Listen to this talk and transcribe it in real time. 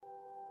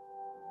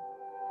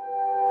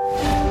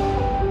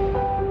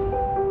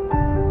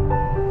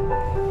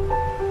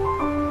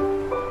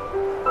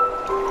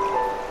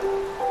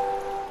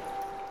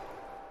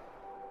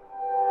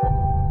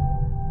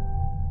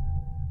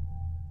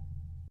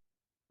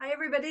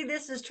everybody.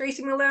 This is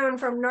Tracy Malone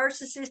from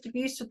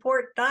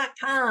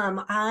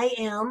NarcissistAbuseSupport.com. I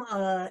am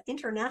an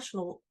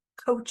international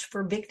coach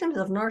for victims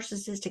of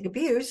narcissistic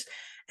abuse.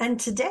 And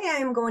today I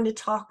am going to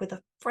talk with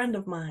a friend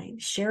of mine,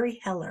 Sheri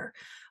Heller.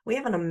 We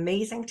have an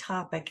amazing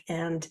topic,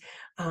 and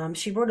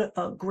she wrote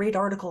a great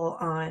article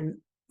on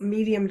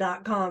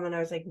medium.com, and I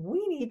was like,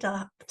 we need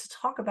to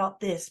talk about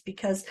this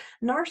because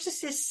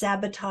narcissists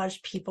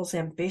sabotage people's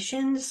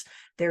ambitions,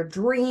 their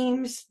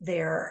dreams,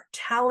 their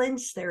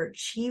talents, their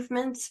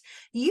achievements.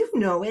 You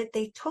know it.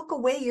 They took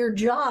away your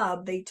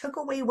job. They took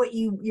away what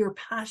your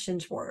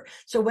passions were.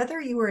 So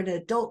whether you were an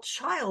adult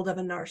child of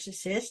a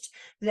narcissist,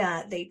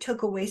 that they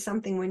took away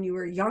something when you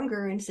were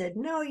younger and said,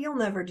 no, you'll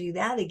never do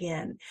that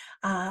again.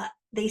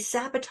 They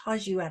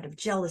sabotage you out of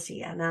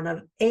jealousy and out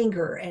of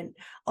anger and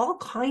all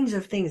kinds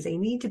of things. They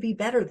need to be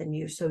better than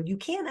you, so you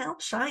can't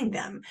outshine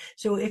them.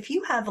 So if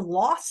you have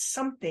lost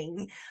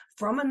something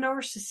from a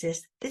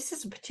narcissist, this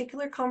is a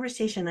particular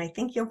conversation I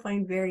think you'll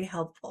find very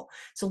helpful.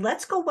 So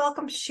let's go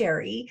welcome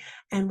Sheri,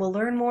 and we'll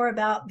learn more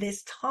about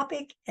this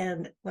topic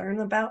and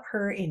learn about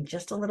her in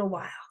just a little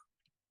while.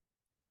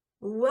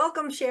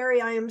 Welcome,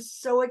 Sheri. I am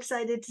so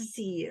excited to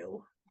see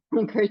you.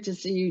 Great to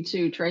see you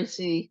too,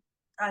 Tracy.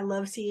 I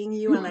love seeing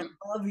you, and I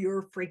love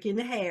your freaking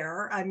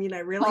hair. I mean, I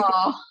really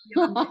Oh.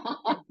 think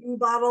a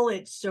bottle,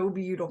 it's so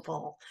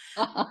beautiful.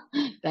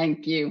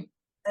 Thank you.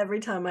 Every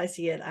time I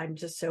see it, I'm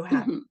just so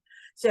happy.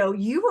 So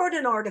you wrote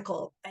an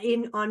article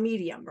on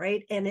Medium,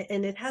 right? And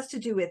it has to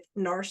do with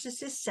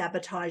narcissists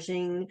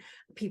sabotaging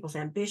people's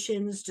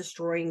ambitions,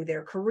 destroying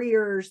their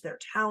careers, their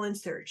talents,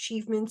 their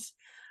achievements.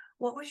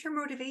 What was your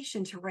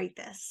motivation to write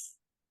this?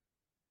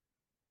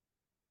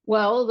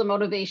 Well, the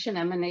motivation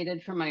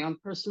emanated from my own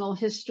personal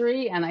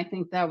history, and I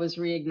think that was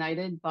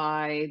reignited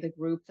by the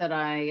group that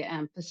I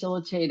am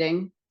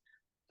facilitating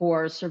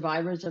for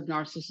survivors of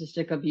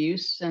narcissistic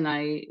abuse. And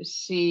I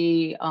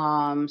see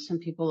some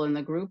people in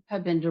the group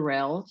have been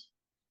derailed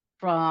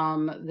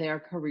from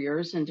their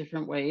careers in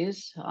different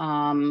ways.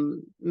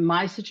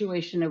 My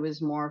situation, it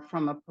was more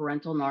from a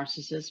parental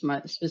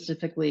narcissist,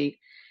 specifically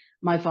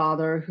my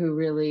father, who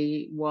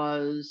really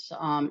was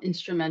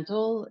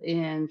instrumental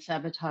in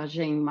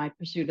sabotaging my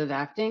pursuit of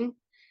acting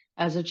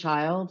as a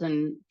child.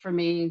 And for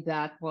me,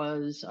 that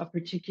was a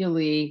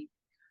particularly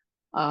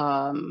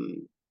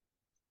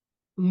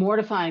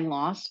mortifying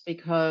loss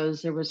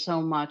because there was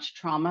so much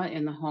trauma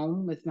in the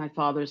home with my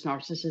father's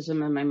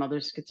narcissism and my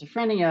mother's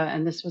schizophrenia.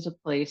 And this was a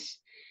place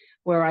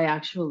where I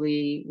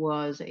actually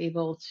was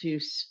able to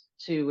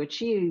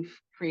achieve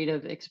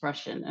creative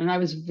expression. And I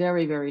was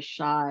very, very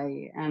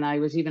shy, and I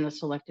was even a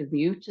selective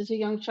mute as a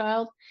young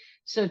child.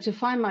 So to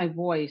find my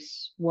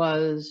voice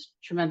was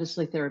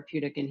tremendously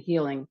therapeutic and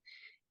healing.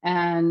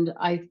 And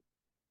I,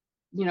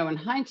 in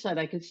hindsight,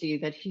 I could see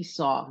that he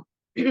saw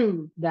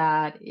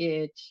that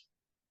it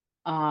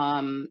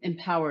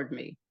empowered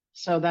me.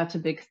 So that's a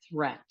big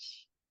threat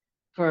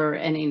for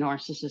any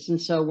narcissist.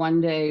 And so one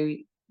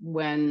day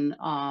when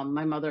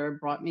my mother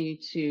brought me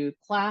to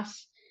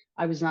class,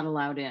 I was not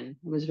allowed in.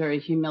 It was very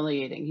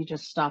humiliating. He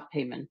just stopped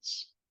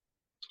payments.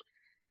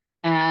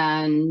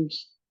 And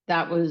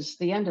that was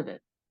the end of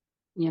it.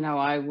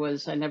 I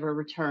never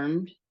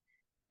returned.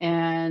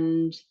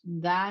 And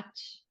that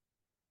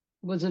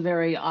was a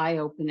very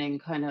eye-opening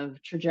kind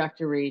of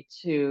trajectory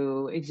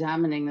to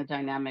examining the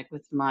dynamic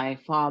with my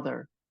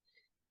father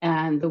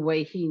and the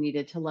way he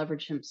needed to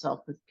leverage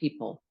himself with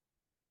people.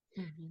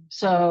 Mm-hmm.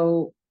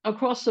 So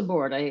across the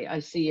board, I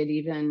see it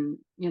even,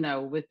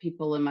 with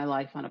people in my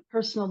life on a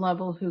personal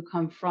level who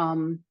come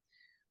from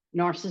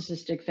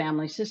narcissistic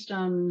family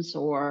systems,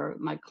 or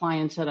my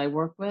clients that I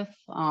work with,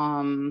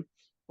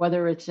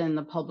 whether it's in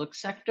the public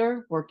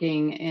sector,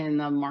 working in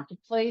the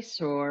marketplace,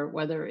 or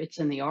whether it's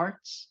in the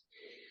arts.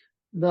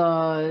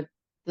 The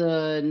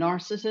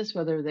narcissist,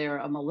 whether they're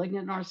a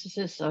malignant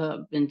narcissist,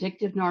 a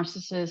vindictive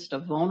narcissist, a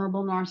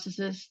vulnerable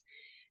narcissist,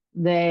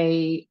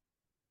 they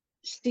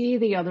see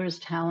the other's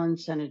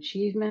talents and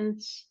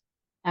achievements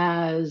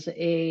as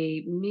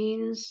a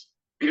means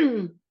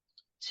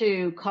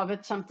to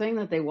covet something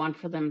that they want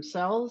for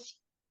themselves.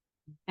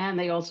 And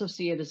they also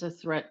see it as a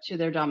threat to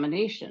their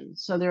domination.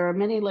 So there are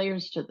many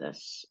layers to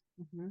this,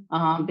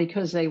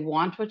 because they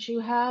want what you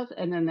have.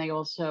 And then they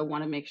also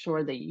want to make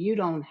sure that you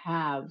don't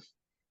have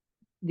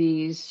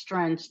these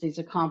strengths, these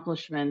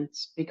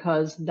accomplishments,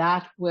 because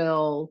that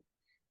will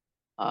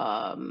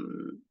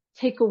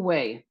take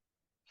away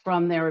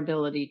from their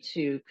ability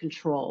to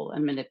control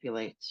and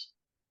manipulate.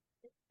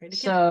 Right.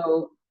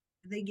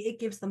 It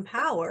gives them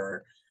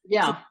power.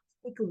 Yeah. To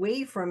take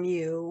away from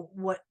you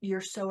what you're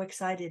so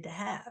excited to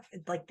have.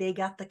 It's like they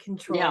got the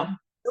control. Yeah.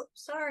 Oh,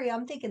 sorry,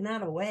 I'm taking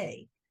that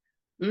away.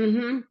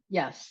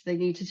 Yes, they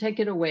need to take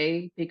it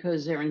away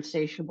because they're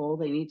insatiable.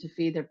 They need to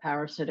feed their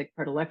parasitic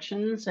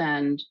predilections,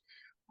 and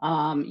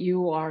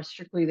you are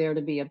strictly there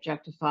to be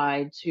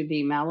objectified, to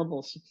be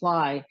malleable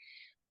supply.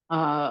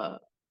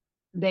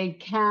 They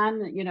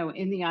can,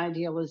 in the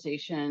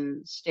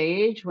idealization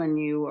stage, when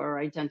you are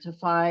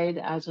identified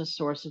as a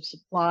source of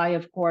supply,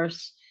 of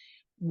course,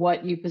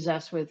 what you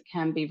possess with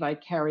can be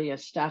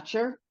vicarious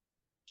stature.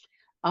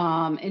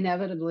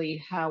 Inevitably,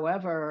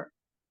 however,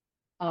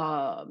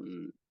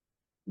 um,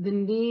 the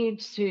need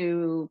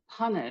to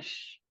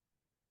punish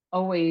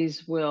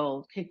always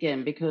will kick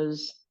in,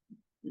 because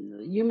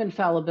human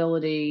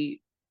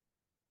fallibility,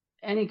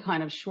 any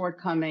kind of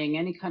shortcoming,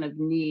 any kind of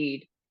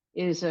need,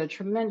 is a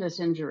tremendous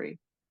injury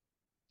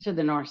to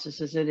the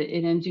narcissist. It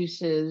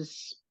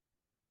induces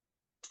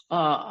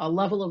a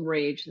level of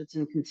rage that's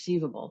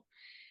inconceivable.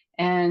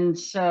 And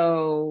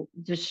so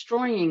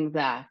destroying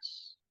that,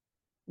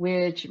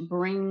 which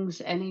brings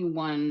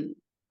anyone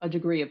a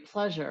degree of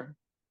pleasure,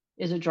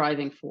 is a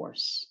driving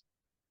force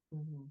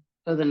Mhm.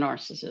 for the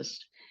narcissist.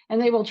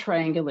 And they will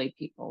triangulate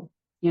people,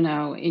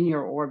 in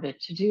your orbit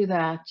to do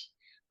that.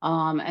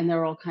 And there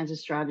are all kinds of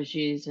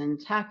strategies and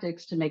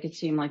tactics to make it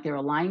seem like they're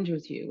aligned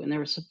with you and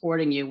they're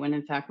supporting you, when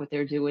in fact what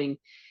they're doing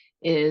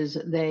is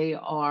they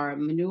are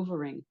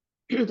maneuvering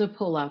to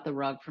pull out the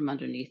rug from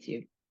underneath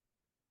you.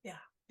 Yeah,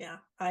 yeah.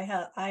 I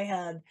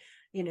had,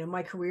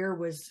 my career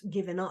was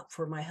given up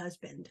for my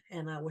husband,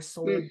 and I was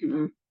sold,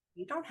 Hmm.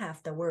 you don't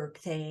have to work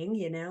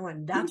thing,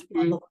 and that's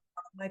Hmm. one of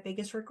my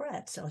biggest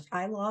regrets. So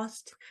I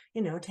lost,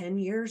 10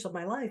 years of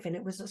my life, and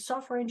it was a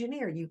software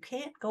engineer. You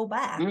can't go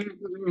back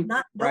Hmm.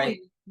 not Right.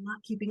 knowing,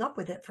 not keeping up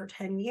with it for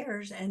 10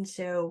 years. And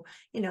so,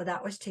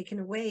 that was taken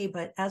away.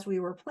 But as we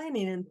were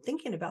planning and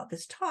thinking about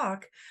this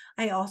talk,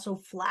 I also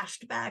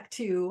flashed back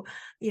to,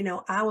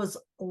 I was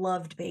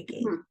loved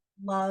baking, Mhm.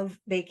 love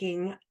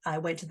baking. I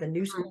went to the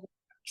new Mhm. school in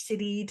New York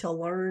City to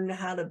learn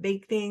how to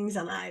bake things,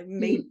 and I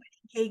made Mhm.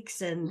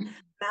 cakes and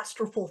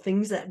masterful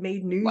things that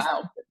made Wow.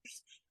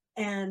 newspapers.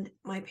 And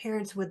my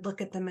parents would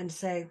look at them and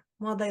say,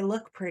 well, they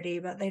look pretty,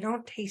 but they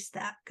don't taste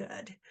that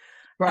good. And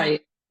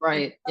Right. I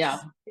Right. just Yeah.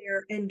 sit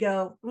there and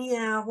go,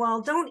 yeah,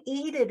 well, don't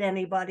eat it,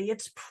 anybody.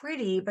 It's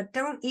pretty, but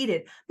don't eat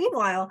it.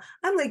 Meanwhile,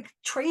 I'm like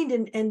trained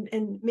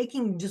in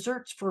making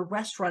desserts for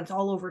restaurants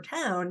all over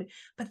town,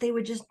 but they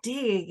would just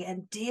dig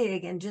and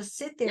just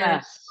sit there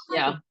and Yes.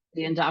 Yeah.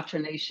 The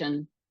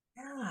indoctrination.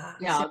 yeah.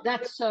 So Yeah,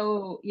 that's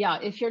so, yeah,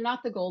 if you're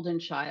not the golden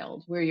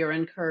child where you're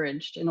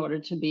encouraged in order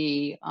to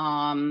be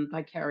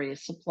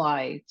vicarious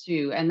supply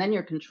to, and then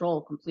you're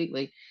controlled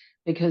completely,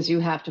 because you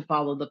have to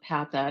follow the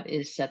path that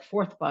is set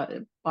forth by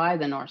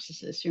the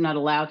narcissist. You're not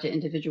allowed to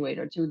individuate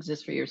or to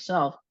exist for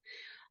yourself.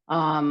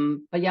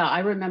 But yeah, I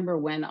remember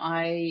when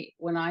I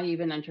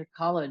even entered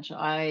college,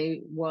 I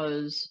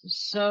was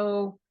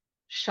so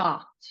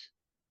shocked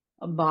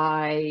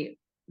by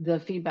the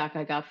feedback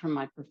I got from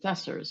my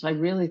professors. I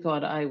really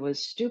thought I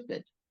was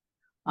stupid.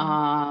 mhm,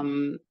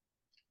 Um,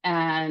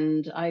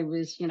 and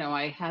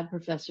I had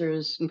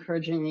professors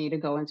encouraging me to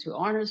go into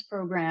honors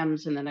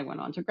programs, and then I went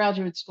on to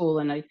graduate school,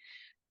 and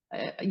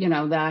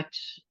that,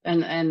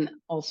 and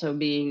also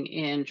being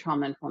in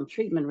trauma informed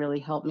treatment really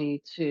helped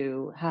me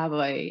to have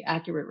a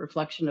accurate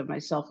reflection of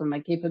myself and my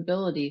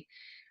capability.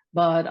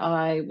 But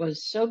I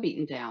was so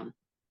beaten down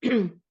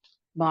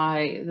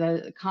by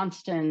the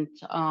constant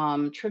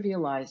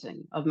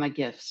trivializing of my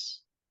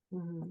gifts.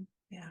 mhm,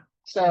 yeah.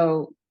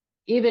 So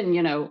even,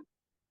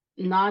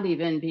 not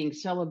even being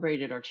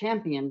celebrated or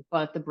championed,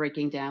 but the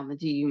breaking down, the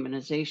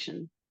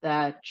dehumanization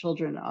that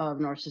children of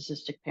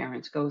narcissistic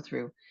parents go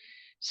through.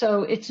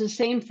 So it's the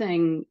same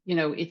thing,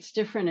 it's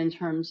different in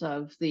terms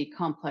of the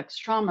complex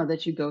trauma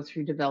that you go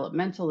through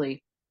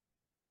developmentally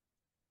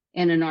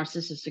in a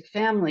narcissistic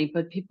family,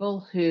 but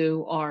people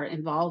who are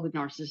involved with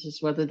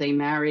narcissists, whether they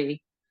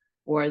marry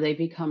or they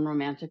become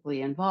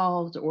romantically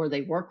involved or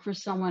they work for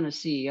someone, a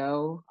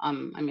CEO. I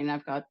mean,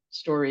 I've got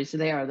stories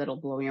there that'll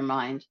blow your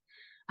mind.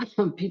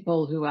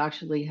 People who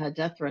actually had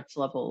death threats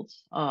leveled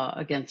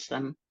against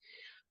them.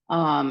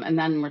 And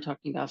then we're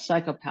talking about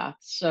psychopaths.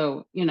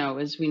 So,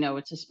 as we know,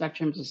 it's a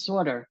spectrum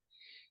disorder.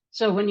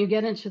 So when you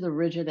get into the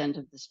rigid end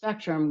of the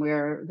spectrum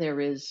where there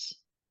is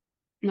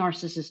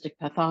narcissistic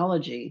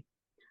pathology,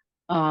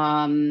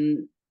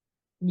 um,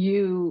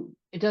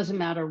 it doesn't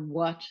matter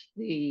what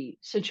the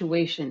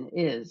situation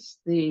is,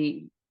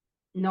 the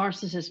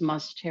narcissist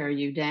must tear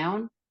you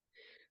down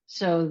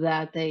so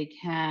that they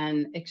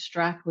can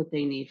extract what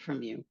they need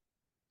from you.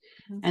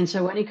 Mhm, And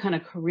so any kind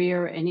of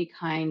career, any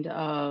kind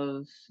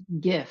of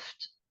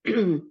gift,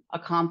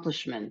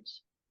 accomplishment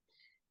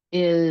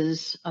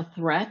is a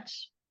threat.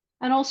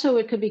 And also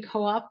it could be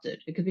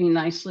co-opted. It could be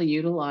nicely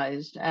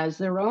utilized as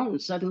their own.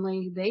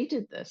 Suddenly they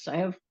did this. I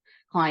have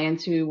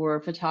clients who were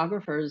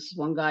photographers.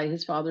 One guy,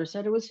 his father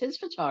said it was his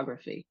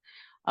photography.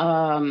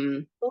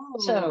 Um, oh,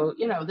 so,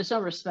 there's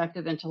no respect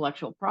of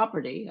intellectual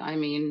property. I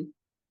mean,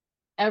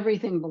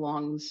 everything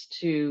belongs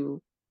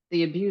to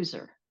the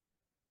abuser.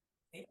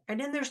 and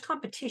then there's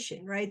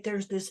competition, right?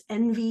 There's this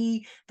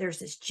envy, there's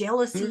this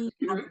jealousy,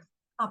 and Mhm.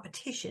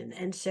 competition.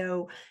 And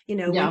so, when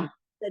you Yeah.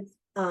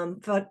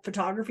 said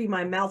photography,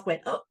 my mouth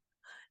went, oh,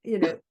 you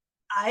know,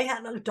 I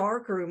had a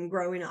dark room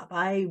growing up.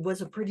 I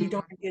was a pretty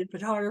darn good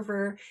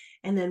photographer.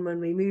 And then when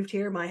we moved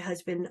here, my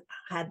husband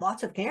had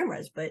lots of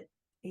cameras, but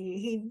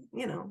his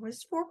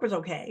work was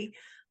okay.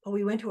 But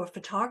we went to a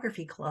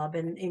photography club,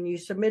 and you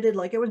submitted,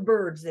 like, it was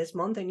birds this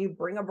month, and you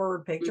bring a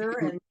bird picture,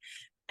 Mhm.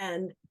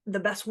 And the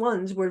best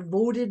ones were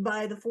voted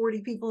by the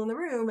 40 people in the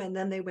room, and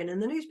then they went in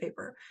the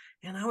newspaper.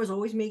 And I was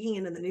always making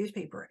it in the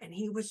newspaper, and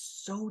he was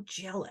so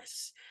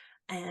jealous.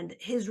 And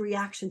his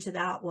reaction to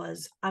that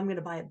was, I'm going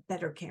to buy a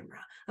better camera.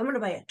 I'm going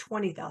to buy a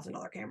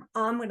 $20,000 camera.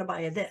 I'm going to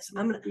buy a this.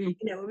 I'm going to, Mhm.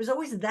 it was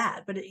always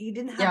that, but he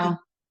didn't have the, Yeah.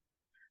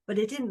 but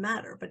it didn't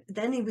matter. But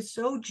then he was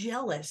so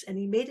jealous and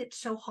he made it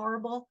so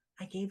horrible.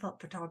 I gave up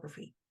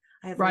photography.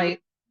 I have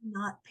Right.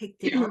 not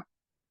picked it up.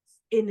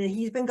 And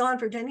he's been gone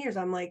for 10 years.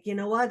 I'm like, you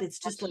know what? It's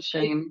just That's a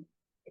like, shame.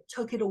 it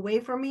took it away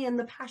from me and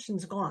the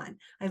passion's gone.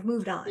 I've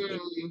moved on. It's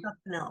Mm.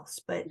 something else.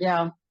 But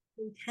Yeah.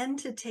 we tend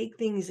to take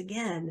things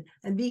again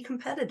and be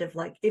competitive.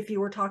 Like if you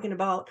were talking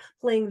about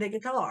playing the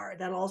guitar,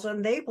 then all of a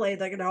sudden they play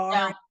the guitar,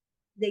 Yeah.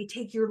 they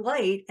take your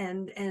light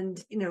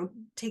and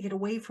take it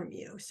away from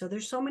you. So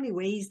there's so many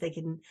ways they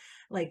can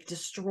like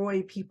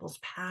destroy people's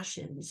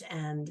passions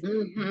and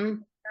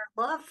Hmm.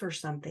 love for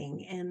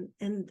something.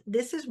 And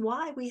this is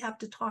why we have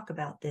to talk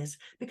about this,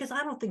 because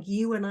I don't think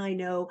you and I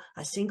know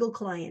a single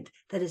client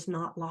that has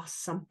not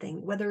lost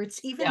something, whether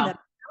it's even Yeah.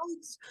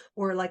 themselves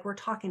or like we're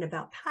talking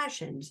about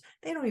passions.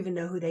 They don't even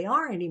know who they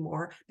are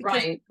anymore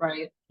because Right.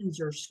 Right.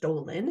 are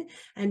stolen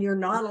and you're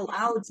not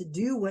allowed to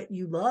do what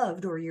you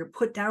loved, or you're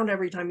put down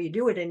every time you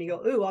do it and you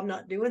go, oh, I'm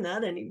not doing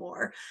that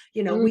anymore.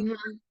 We Hmm.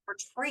 are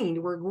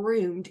trained, we're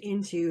groomed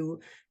into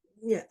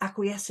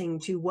acquiescing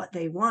to what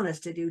they want us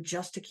to do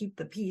just to keep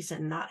the peace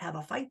and not have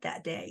a fight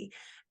that day.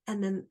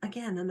 And then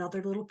again,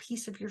 another little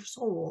piece of your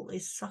soul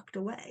is sucked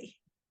away.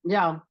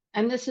 Yeah.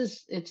 And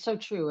it's so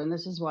true. And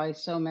this is why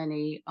so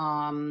many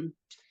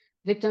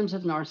victims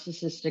of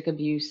narcissistic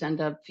abuse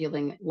end up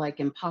feeling like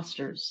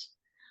imposters.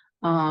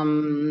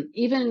 Mm.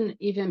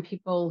 Even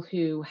people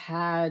who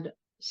had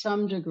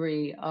some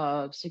degree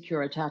of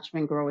secure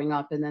attachment growing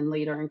up and then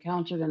later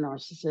encountered a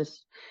narcissist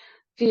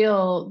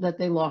feel that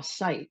they lost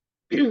sight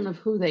of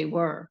who they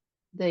were.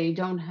 They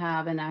don't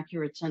have an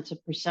accurate sense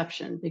of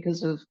perception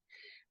because of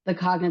the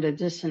cognitive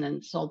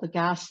dissonance, all the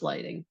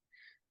gaslighting,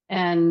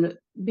 and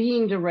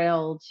being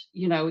derailed,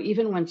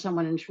 even when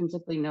someone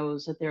intrinsically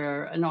knows that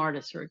they're an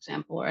artist, for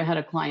example. Or I had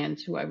a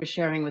client who I was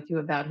sharing with you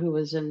about who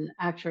was an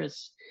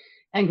actress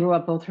and grew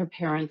up, both her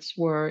parents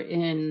were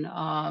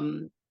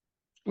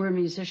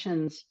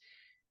musicians.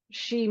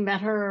 She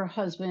met her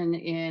husband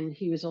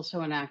he was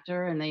also an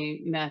actor, and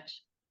they met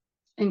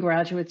in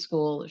graduate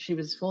school. She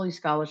was fully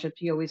scholarship.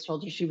 He always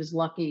told her she was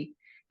lucky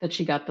that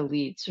she got the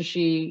lead. So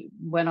she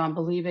went on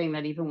believing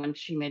that even when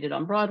she made it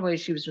on Broadway,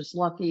 she was just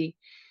lucky.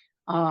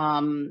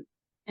 Um,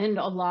 and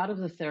a lot of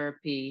the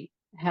therapy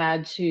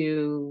had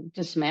to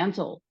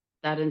dismantle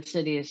that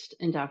insidious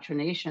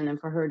indoctrination, and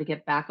for her to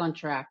get back on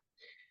track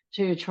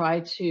to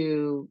try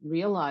to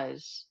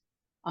realize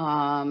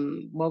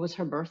what was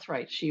her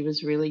birthright. She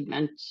was really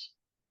meant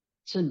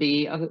to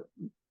be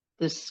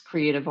this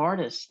creative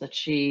artist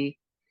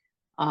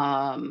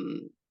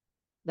um,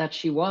 that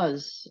she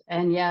was,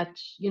 and yet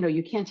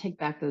you can't take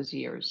back those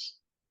years.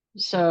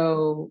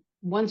 So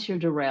once you're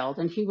derailed,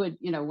 and he would,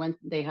 when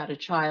they had a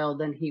child,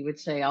 then he would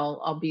say,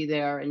 I'll be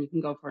there and you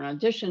can go for an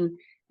audition.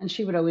 And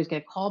she would always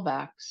get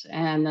callbacks,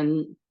 and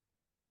then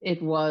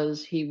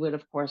he would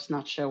of course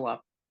not show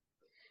up.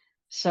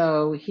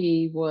 So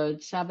he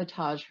would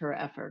sabotage her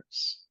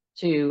efforts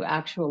to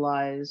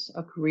actualize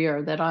a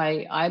career that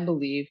I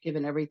believe,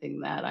 given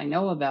everything that I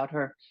know about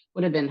her,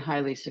 would have been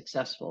highly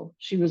successful.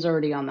 She was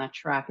already on that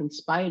track in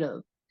spite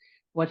of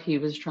what he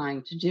was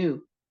trying to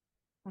do.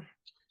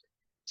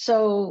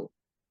 So,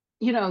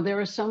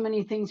 there are so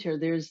many things here.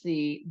 There's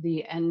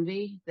the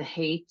envy, the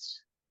hate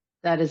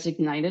that is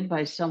ignited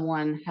by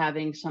someone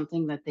having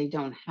something that they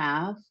don't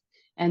have,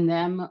 and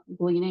them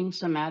gleaning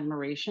some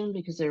admiration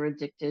because they're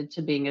addicted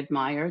to being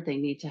admired. They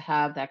need to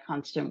have that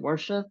constant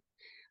worship.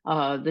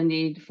 The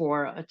need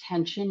for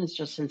attention is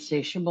just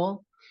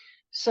insatiable.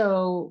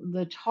 So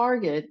the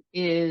target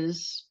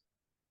is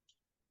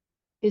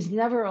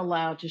never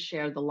allowed to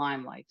share the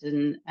limelight,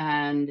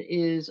 and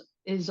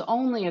is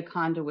only a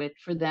conduit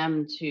for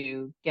them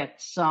to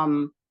get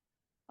some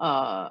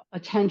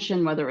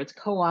attention, whether it's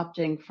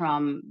co-opting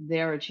from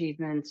their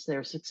achievements,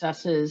 their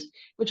successes,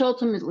 which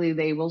ultimately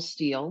they will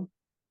steal,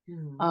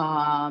 Hmm.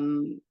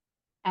 um,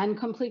 and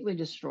completely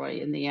destroy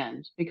in the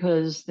end,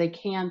 because they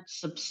can't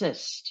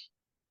subsist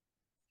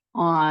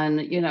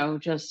on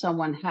just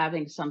someone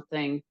having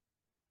something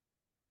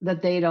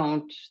that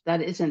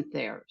that isn't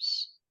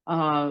theirs.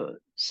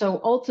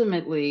 So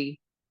ultimately,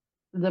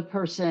 the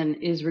person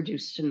is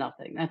reduced to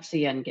nothing. That's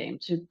the end game,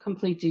 to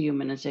complete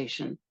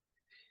dehumanization.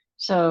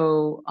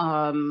 So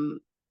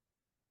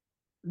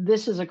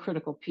this is a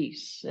critical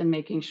piece in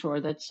making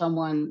sure that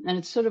someone, and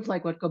it's sort of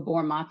like what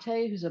Gabor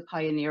Mate, who's a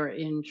pioneer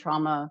in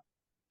trauma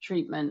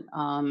treatment,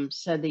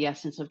 said: the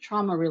essence of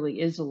trauma really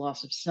is a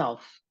loss of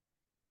self.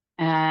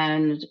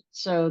 And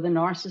so the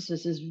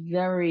narcissist is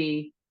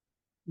very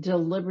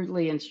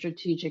deliberately and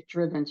strategic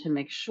driven to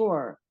make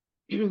sure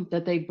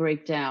that they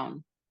break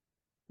down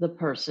the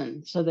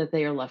person so that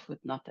they are left with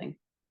nothing.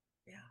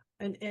 Yeah.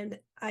 And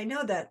I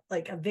know that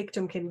like a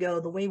victim can go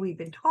the way we've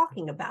been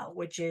talking about,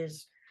 which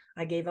is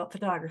I gave up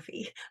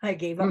photography. I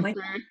gave up my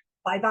Mhm.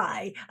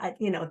 bye-bye.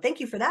 Thank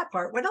you for that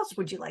part. What else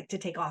would you like to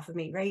take off of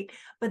me, right?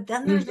 But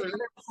then there's the Mhm.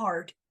 other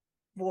part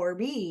for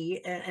me,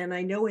 and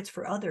I know it's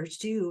for others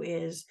too,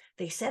 is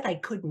they said I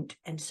couldn't,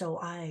 and so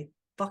I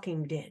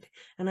fucking did.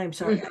 And I'm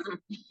sorry, Mhm.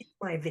 it's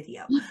my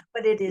video,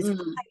 but it is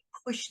Mhm. I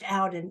pushed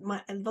out,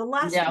 and the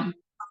last thing Yeah. my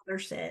father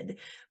said,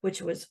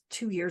 which was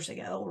 2 years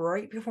ago,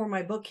 right before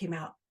my book came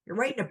out, "You're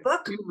writing a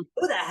book? Mhm.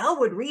 Who the hell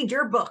would read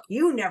your book?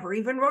 You never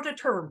even wrote a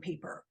term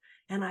paper."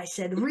 And I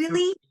said,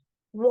 "Really?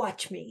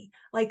 Watch me."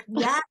 Like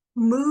that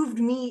moved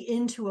me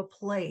into a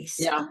place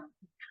Yeah.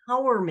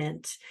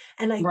 empowerment.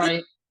 And I think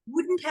Right.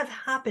 wouldn't have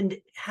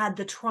happened had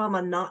the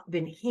trauma not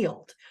been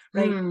healed,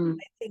 right? Mm.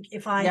 I think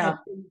if I had Yeah.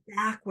 been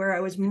back where I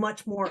was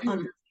much more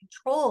under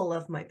control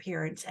of my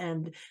parents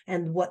and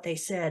what they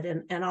said,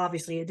 and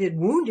obviously it did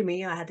wound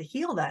me. I had to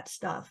heal that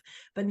stuff.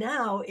 But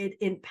now it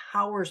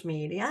empowers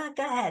me. Yeah,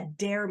 go ahead,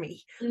 dare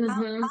me.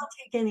 Mhm. I'll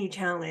take any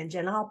challenge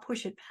and I'll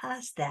push it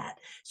past that.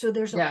 So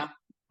there's a Yeah. point,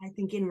 I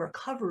think, in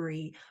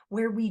recovery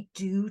where we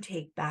do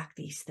take back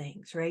these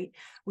things, right?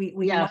 We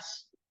might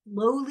Yes.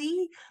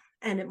 slowly,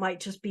 and it might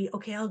just be,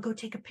 okay, I'll go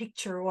take a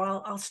picture, or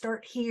I'll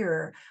start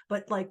here.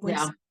 But like when Yeah.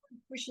 someone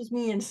pushes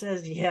me and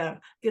says, yeah,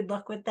 good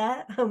luck with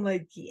that, I'm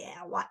like,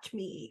 yeah, watch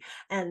me.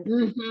 And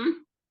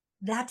Mhm.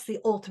 that's the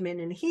ultimate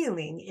in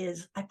healing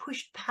is I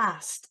pushed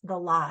past the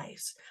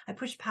lies.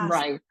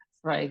 Right.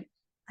 Right.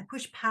 I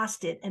push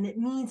past it and it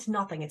means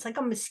nothing. It's like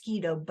a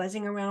mosquito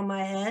buzzing around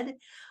my head.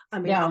 I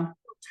mean, I'll Yeah.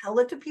 tell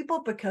it to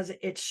people because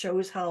it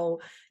shows how,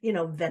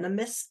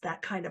 venomous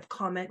that kind of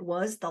comment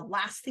was. The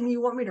last thing you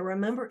want me to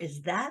remember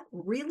is that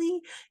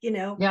really, Yeah. you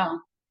know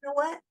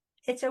what?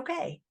 It's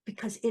okay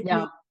because it Yeah.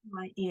 makes who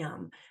I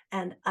am.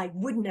 And I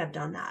wouldn't have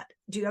done that.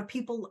 Do you have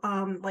people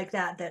like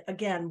that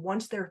again,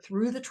 once they're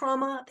through the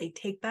trauma, they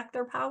take back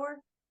their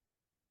power?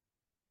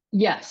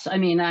 Yes, I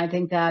mean, I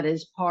think that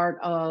is part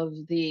of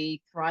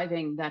the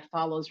thriving that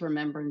follows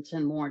remembrance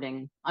and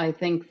mourning. I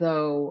think,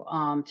 though,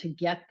 to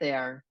get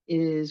there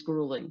is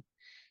grueling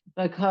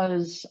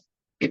because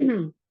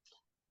the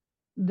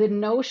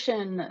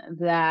notion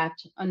that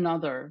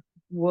another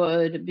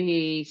would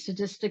be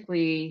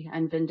sadistically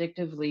and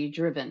vindictively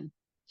driven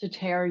to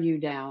tear you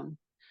down,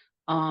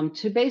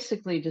 to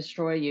basically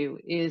destroy you,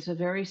 is a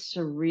very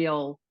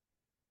surreal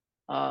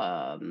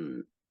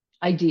um,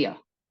 idea.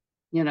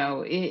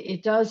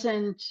 It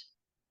doesn't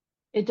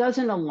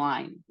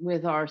align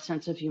with our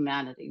sense of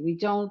humanity. We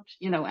don't,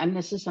 and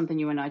this is something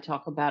you and I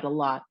talk about a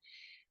lot.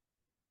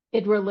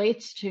 It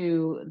relates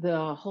to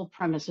the whole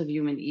premise of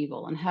human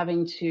evil and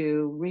having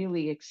to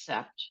really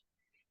accept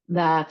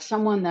that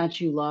someone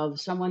that you love,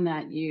 someone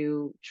that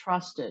you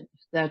trusted,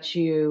 that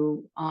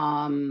you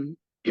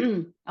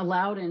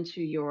allowed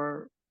into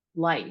your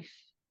life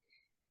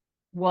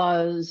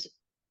was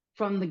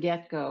from the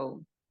get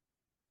go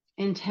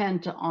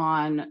intent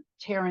on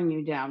tearing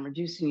you down,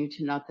 reducing you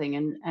to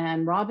nothing,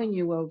 and robbing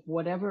you of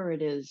whatever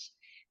it is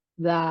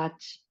that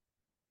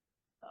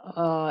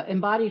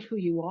embodied who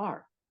you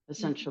are, Mhm.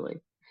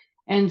 essentially.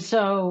 And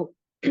so,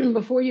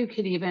 before you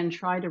could even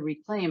try to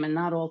reclaim, and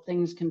not all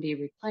things can be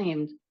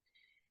reclaimed,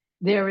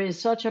 there is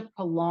such a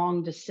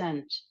prolonged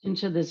descent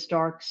into this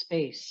dark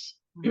space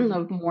Mhm.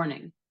 of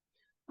mourning.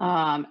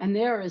 And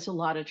there is a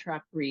lot of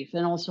trapped grief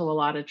and also a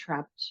lot of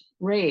trapped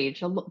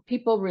rage.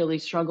 People really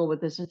struggle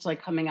with this. It's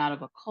like coming out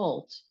of a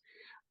cult,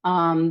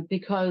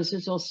 because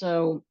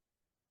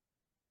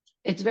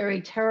it's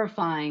very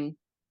terrifying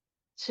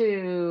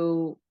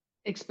to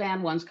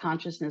expand one's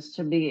consciousness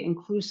to be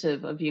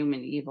inclusive of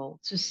human evil,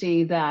 to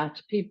see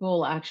that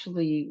people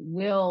actually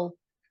will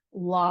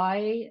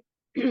lie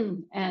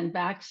and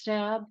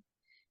backstab,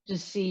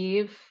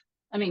 deceive.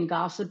 I mean,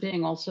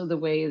 gossiping also the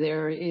way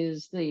there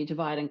is the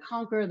divide and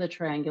conquer, the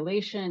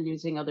triangulation,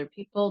 using other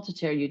people to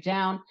tear you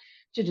down,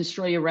 to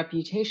destroy your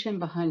reputation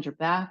behind your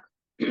back.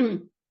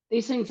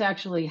 These things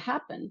actually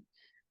happen.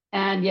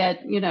 And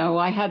yet,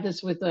 I had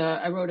this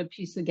I wrote a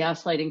piece of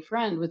Gaslighting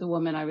Friend with a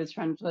woman I was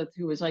friends with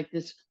who was like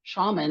this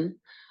shaman,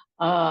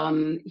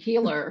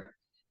 healer,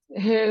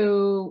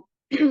 who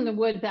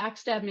would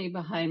backstab me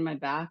behind my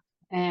back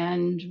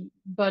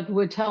but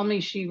would tell me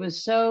she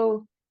was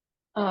so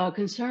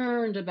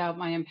concerned about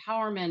my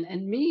empowerment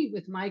and me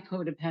with my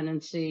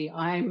codependency.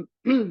 I'm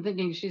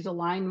thinking she's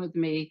aligned with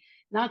me,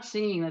 not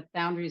seeing that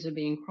boundaries are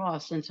being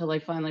crossed until I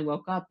finally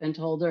woke up and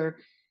told her,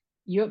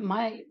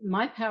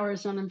 my power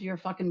is none of your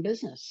fucking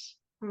business.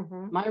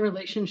 Mhm. My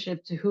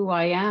relationship to who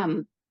I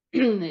am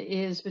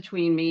is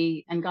between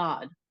me and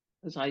God,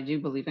 because I do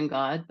believe in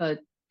God. But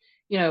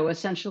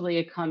essentially,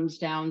 it comes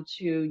down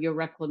to your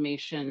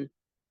reclamation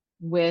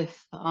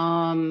with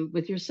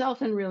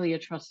yourself and really a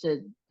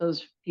trusted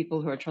those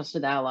people who are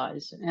trusted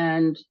allies.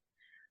 And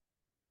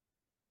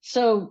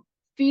so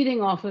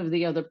feeding off of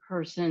the other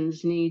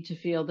person's need to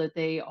feel that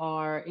they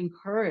are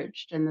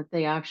encouraged and that the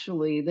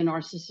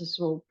narcissist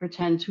will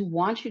pretend to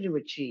want you to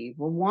achieve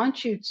or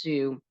want you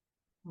to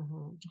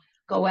Mhm.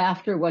 go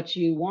after what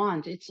you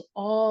want.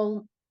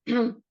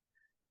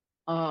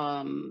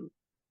 Um,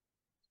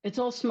 it's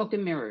all smoke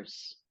and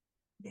mirrors.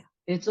 Yeah.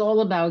 It's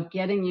all about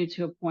getting you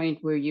to a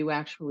point where you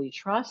actually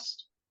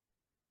trust,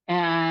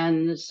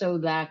 And so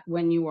that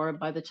when you are,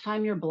 by the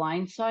time you're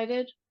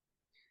blindsided,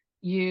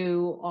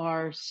 you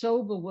are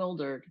so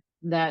bewildered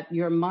that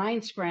your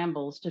mind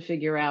scrambles to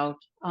figure out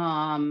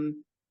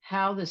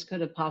how this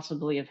could have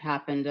possibly have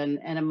happened, and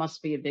it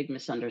must be a big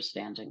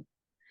misunderstanding.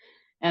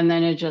 And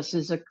then it just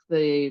is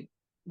the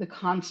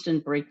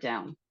constant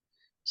breakdown.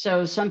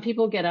 So some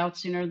people get out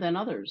sooner than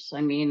others.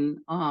 I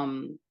mean,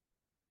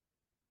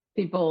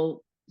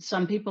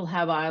 some people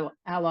have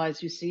allies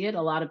who see it.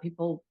 A lot of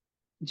people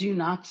do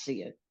not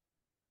see it.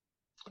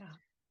 Yeah.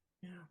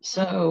 Yeah.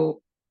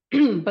 So,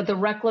 but the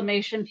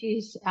reclamation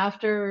piece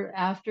after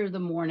the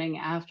mourning,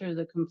 after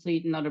the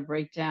complete and utter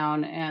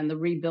breakdown, and the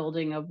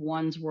rebuilding of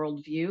one's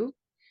worldview,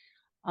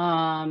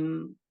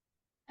 um,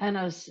 and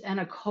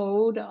a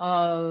code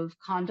of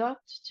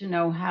conduct to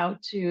know how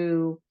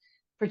to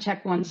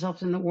protect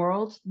oneself in the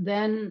world,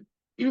 then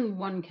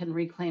one can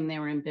reclaim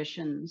their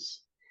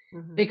ambitions.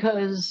 Mhm.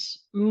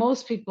 Because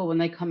most people, when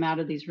they come out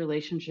of these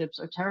relationships,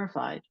 are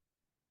terrified.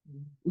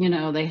 You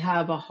know, they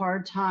have a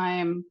hard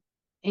time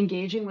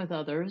engaging with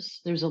others.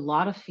 There's a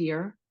lot of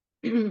fear.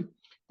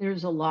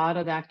 There's a lot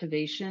of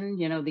activation.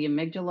 You know, the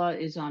amygdala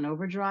is on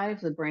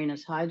overdrive, the brain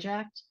is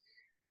hijacked.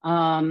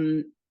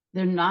 Um,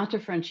 they're not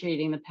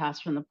differentiating the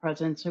past from the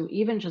present. So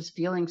even just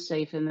feeling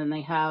safe, and then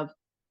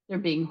they're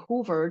being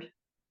hoovered,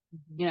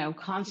 Mhm. you know,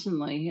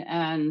 constantly.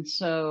 And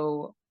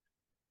so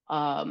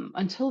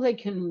until they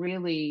can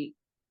really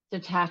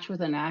detach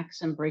with an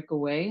axe and break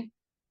away,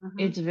 Mhm.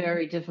 it's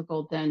very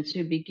difficult then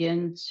to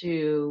begin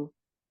to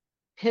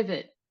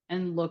pivot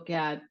and look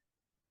at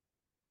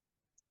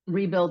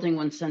rebuilding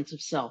one's sense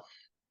of self,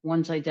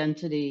 one's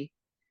identity,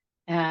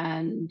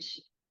 and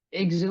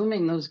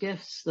exhuming those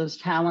gifts, those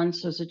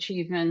talents, those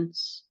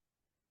achievements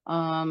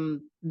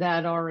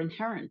that are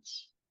inherent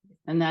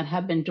and that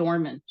have been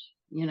dormant,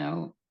 you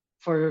know,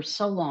 for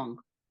so long.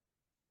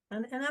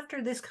 And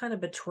after this kind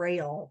of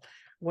betrayal,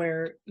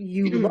 where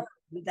you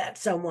learn that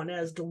someone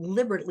has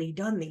deliberately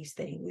done these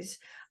things,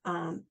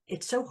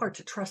 it's so hard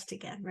to trust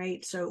again,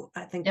 right? So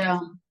I think Yeah,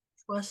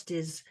 trust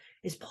is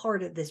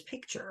part of this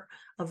picture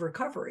of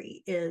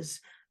recovery. Is,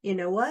 you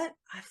know what?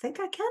 I think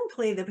I can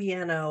play the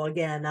piano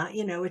again.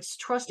 It's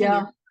trusting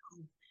your,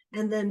 yeah,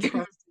 and then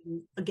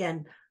trusting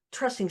again,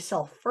 trusting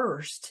self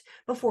first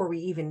before we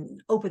even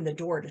open the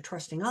door to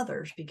trusting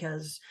others,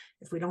 because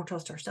if we don't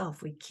trust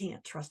ourselves, we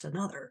can't trust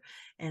another.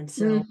 And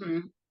so, hmm,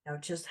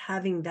 just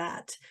having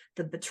that,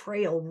 the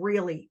betrayal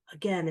really,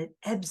 again, it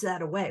ebbs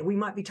that away. We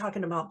might be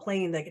talking about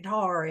playing the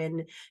guitar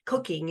and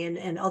cooking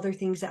and other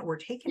things that were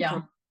taken from,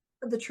 yeah,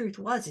 but the truth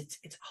was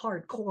it's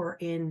hardcore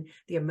in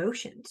the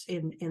emotions,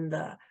 in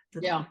the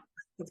yeah,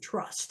 of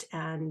trust,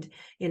 and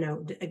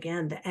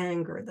again, the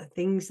anger, the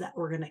things that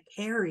we're going to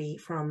carry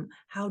from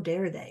how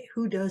dare they,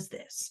 who does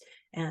this,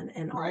 and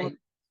all of right. the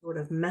sort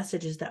of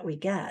messages that we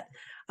get.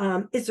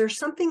 Is there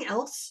something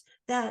else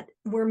that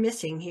we're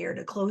missing here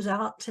to close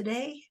out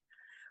today?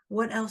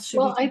 What else should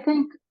Well, we?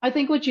 I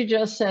think what you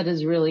just said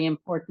is really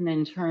important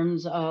in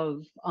terms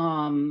of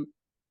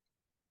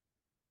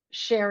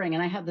sharing.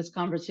 And I had this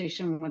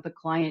conversation with a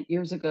client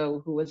years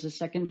ago who was a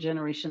second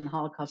generation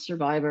Holocaust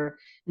survivor,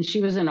 and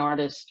she was an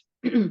artist.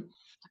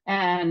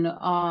 And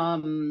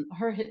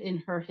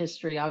in her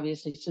history,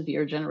 obviously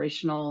severe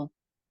generational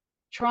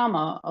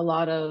trauma, a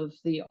lot of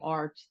the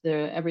art,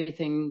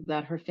 everything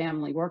that her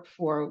family worked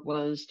for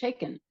was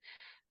taken.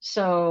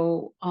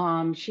 So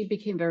she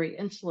became very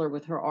insular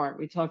with her art.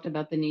 We talked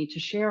about the need to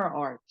share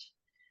art.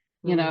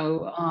 You Mm,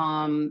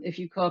 know, if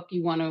you cook,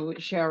 you want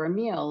to share a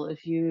meal.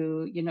 If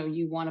you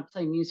want to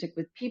play music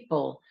with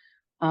people.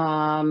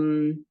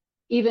 Um,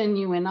 Even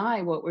you and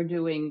I, what we're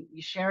doing,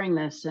 sharing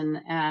this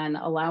and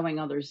allowing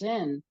others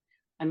in.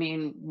 I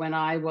mean, when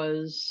I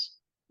was,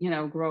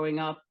 growing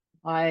up,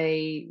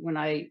 when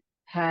I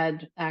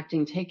had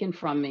acting taken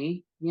from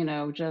me,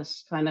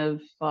 just kind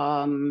of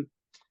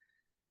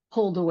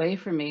pulled away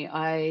from me,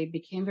 I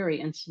became very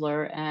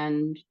insular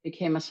and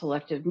became a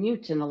selective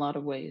mute in a lot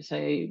of ways.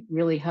 I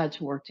really had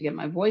to work to get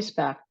my voice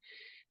back.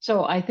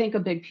 So I think a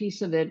big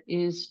piece of it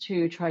is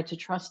to try to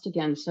trust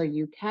again so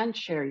you can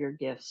share your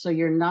gifts. So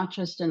you're not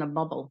just in a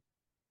bubble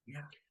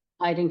yeah.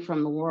 hiding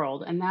from the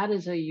world. And that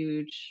is a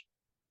huge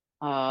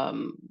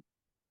um,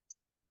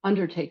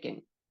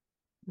 undertaking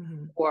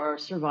Hmm. for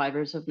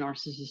survivors of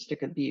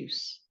narcissistic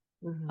abuse.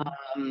 Hmm.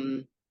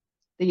 Um,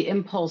 the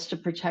impulse to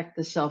protect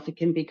the self,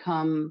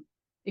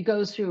 it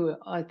goes through,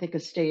 I think, a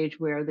stage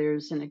where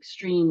there's an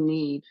extreme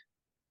need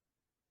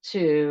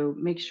to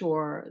make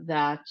sure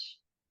that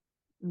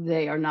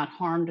they are not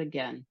harmed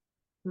again.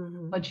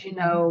 Hmm. But,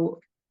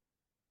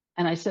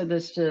 and I said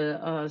this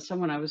to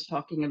someone I was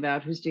talking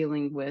about who's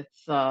dealing with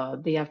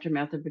the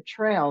aftermath of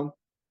betrayal,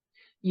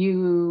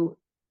 you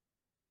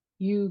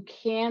you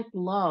can't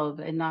love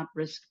and not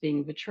risk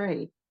being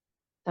betrayed.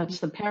 That's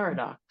the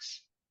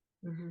paradox.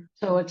 Hmm.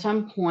 So at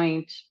some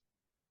point,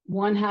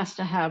 one has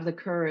to have the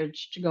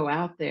courage to go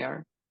out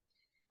there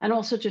and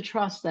also to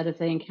trust that if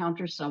they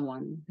encounter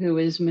someone who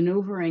is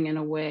maneuvering in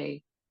a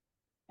way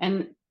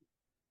and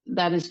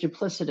that is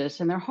duplicitous,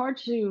 and they're hard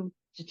to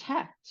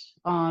detect,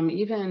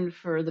 even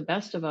for the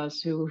best of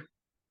us who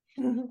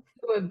Mhm.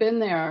 who have been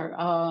there,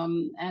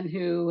 and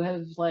who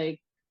have like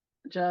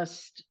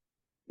just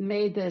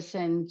made this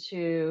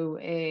into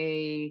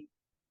a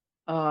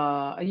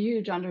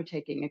huge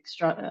undertaking,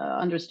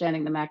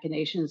 understanding the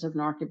machinations of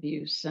narc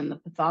abuse and the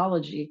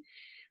pathology.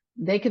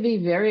 They could be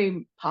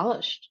very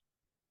polished,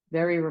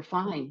 very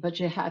refined, but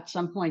at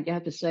some point you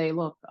have to say,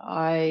 look,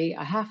 I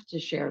have to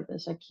share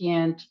this. I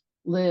can't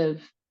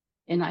live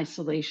in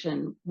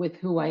isolation with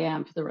who I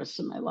am for the rest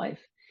of my life.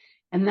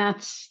 And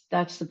that's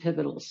the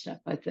pivotal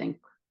step, I think.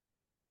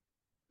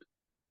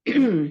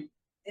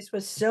 This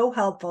was so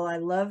helpful. I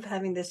love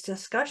having this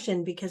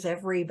discussion because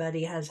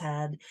everybody has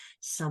had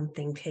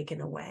something taken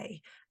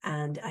away.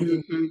 And I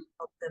think Hmm.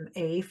 help them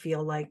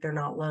feel like they're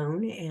not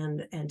alone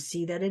and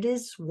see that it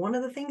is one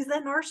of the things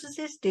that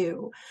narcissists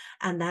do.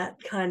 And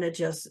that kind of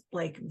just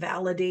like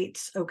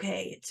validates,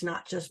 okay, it's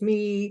not just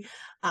me.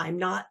 I'm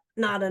not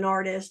an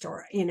artist,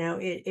 or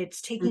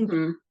it's taking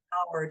Hmm.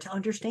 power to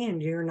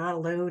understand you're not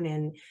alone.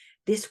 And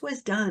this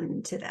was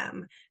done to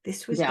them.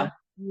 This was done Yeah. to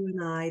you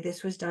and I.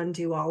 This was done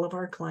to all of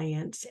our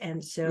clients.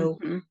 And so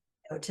Hmm.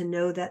 to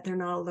know that they're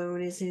not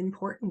alone is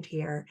important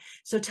here.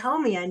 So tell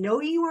me, I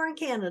know you are in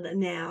Canada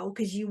now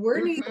because you were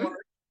in New Hmm.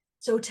 York.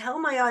 So tell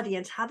my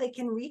audience how they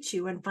can reach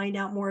you and find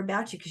out more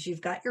about you, because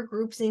you've got your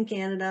groups in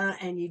Canada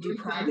and you do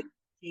private Hmm.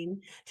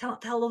 coaching.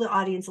 Tell the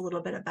audience a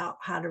little bit about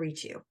how to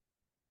reach you.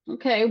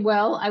 Okay,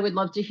 well, I would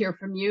love to hear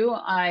from you.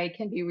 I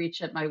can be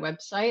reached at my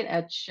website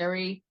at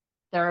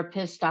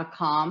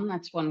sheritherapist.com.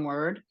 That's one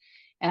word.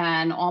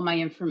 And all my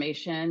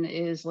information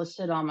is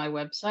listed on my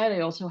website.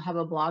 I also have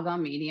a blog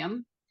on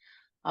Medium,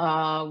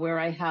 where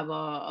I have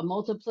a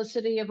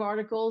multiplicity of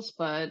articles,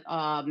 but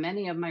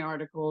many of my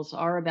articles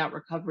are about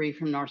recovery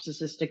from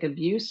narcissistic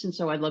abuse. And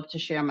so I'd love to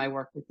share my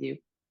work with you.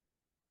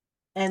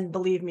 And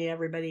believe me,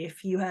 everybody,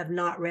 if you have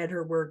not read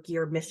her work,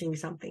 you're missing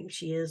something.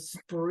 She is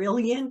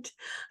brilliant.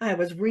 I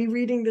was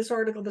rereading this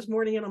article this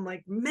morning and I'm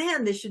like,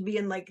 man, this should be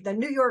in like the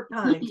New York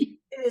Times.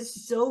 It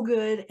is so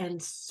good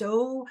and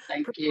so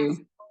Thank professional.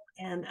 you.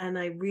 And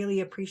I really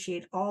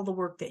appreciate all the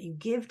work that you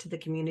give to the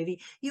community.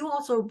 You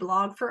also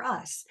blog for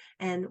us,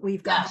 and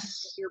we've got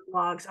Yes. your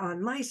blogs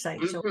on my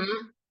site. So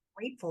Hmm.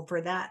 grateful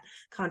for that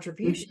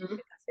contribution Hmm.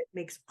 because it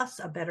makes us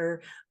a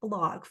better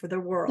blog for the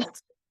world.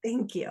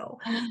 Thank you.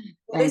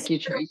 Well, this Thank is you,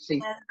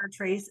 Tracy.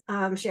 Trace.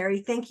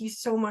 Sheri, thank you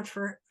so much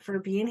for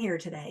being here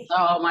today.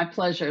 Oh, my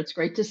pleasure. It's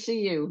great to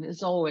see you,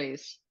 as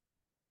always.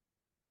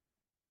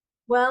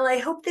 Well, I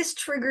hope this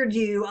triggered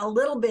you a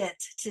little bit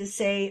to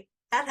say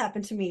that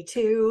happened to me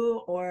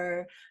too,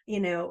 or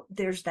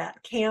there's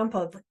that camp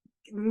of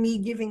me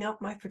giving up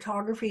my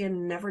photography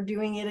and never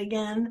doing it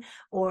again,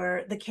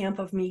 or the camp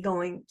of me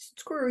going,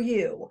 screw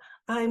you,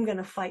 I'm going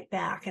to fight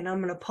back and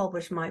I'm going to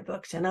publish my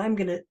books and I'm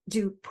going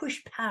to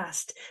push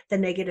past the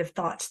negative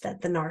thoughts that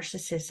the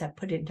narcissists have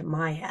put into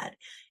my head.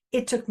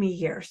 It took me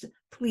years.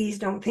 Please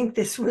don't think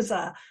this was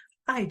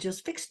I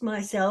just fixed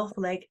myself.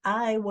 Like,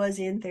 I was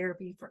in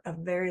therapy for a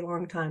very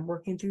long time,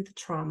 working through the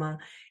trauma.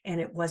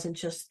 And it wasn't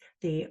just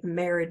the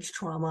marriage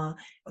trauma,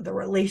 the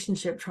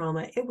relationship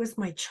trauma. It was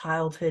my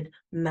childhood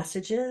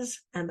messages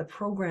and the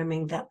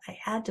programming that I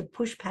had to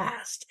push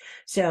past.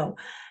 So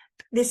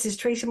this is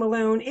Tracy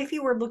Malone. If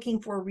you are looking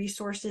for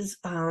resources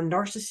on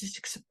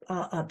narcissistic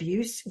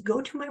abuse,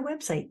 go to my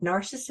website,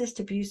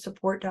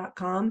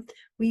 narcissistabusesupport.com.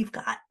 We've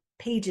got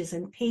pages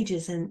and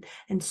pages and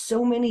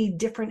so many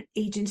different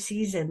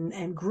agencies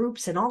and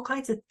groups and all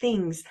kinds of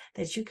things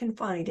that you can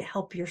find to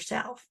help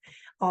yourself.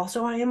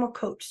 Also, I am a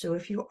coach. So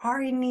if you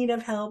are in need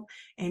of help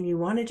and you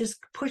want to just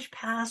push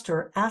past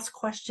or ask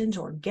questions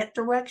or get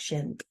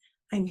direction,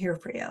 I'm here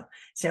for you.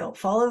 So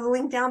follow the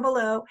link down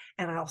below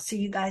and I'll see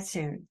you guys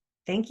soon.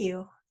 Thank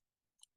you.